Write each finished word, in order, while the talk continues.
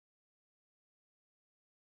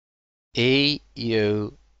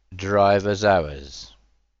EU driver's hours.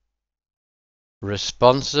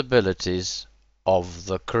 Responsibilities of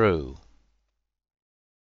the crew.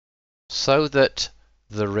 So that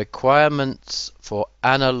the requirements for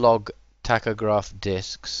analog tachograph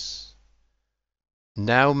discs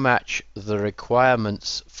now match the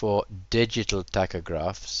requirements for digital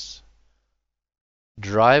tachographs,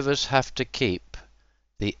 drivers have to keep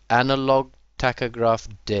the analog tachograph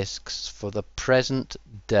discs for the present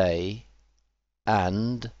day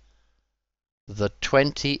and the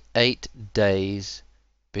 28 days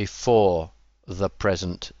before the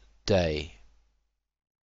present day.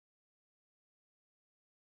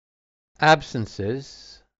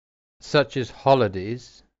 Absences, such as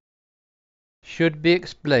holidays, should be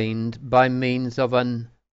explained by means of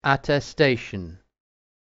an attestation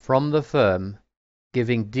from the firm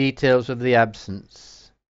giving details of the absence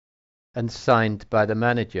and signed by the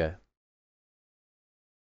manager.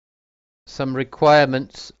 Some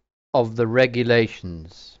requirements of the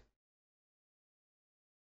regulations.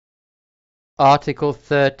 Article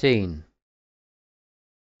 13.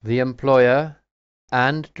 The employer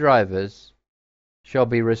and drivers shall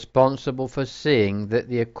be responsible for seeing that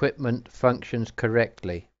the equipment functions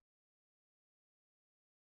correctly.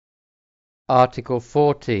 Article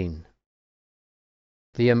 14.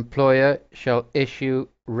 The employer shall issue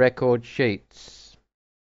record sheets.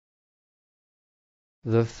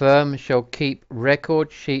 The firm shall keep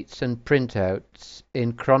record sheets and printouts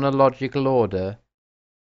in chronological order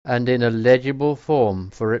and in a legible form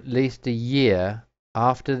for at least a year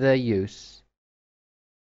after their use,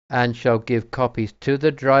 and shall give copies to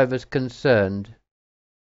the drivers concerned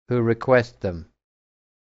who request them.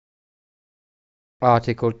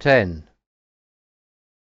 Article 10.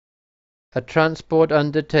 A transport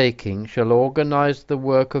undertaking shall organize the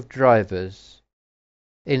work of drivers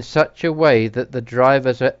in such a way that the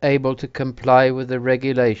drivers are able to comply with the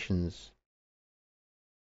regulations.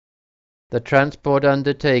 The transport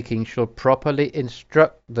undertaking shall properly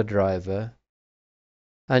instruct the driver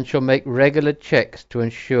and shall make regular checks to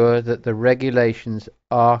ensure that the regulations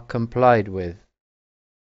are complied with.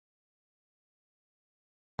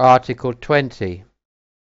 Article 20.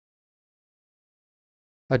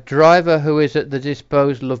 A driver who is at the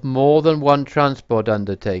disposal of more than one transport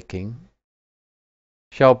undertaking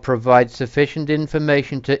shall provide sufficient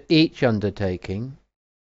information to each undertaking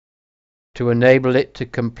to enable it to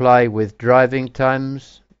comply with driving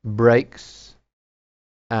times, breaks,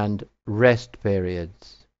 and rest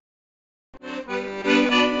periods.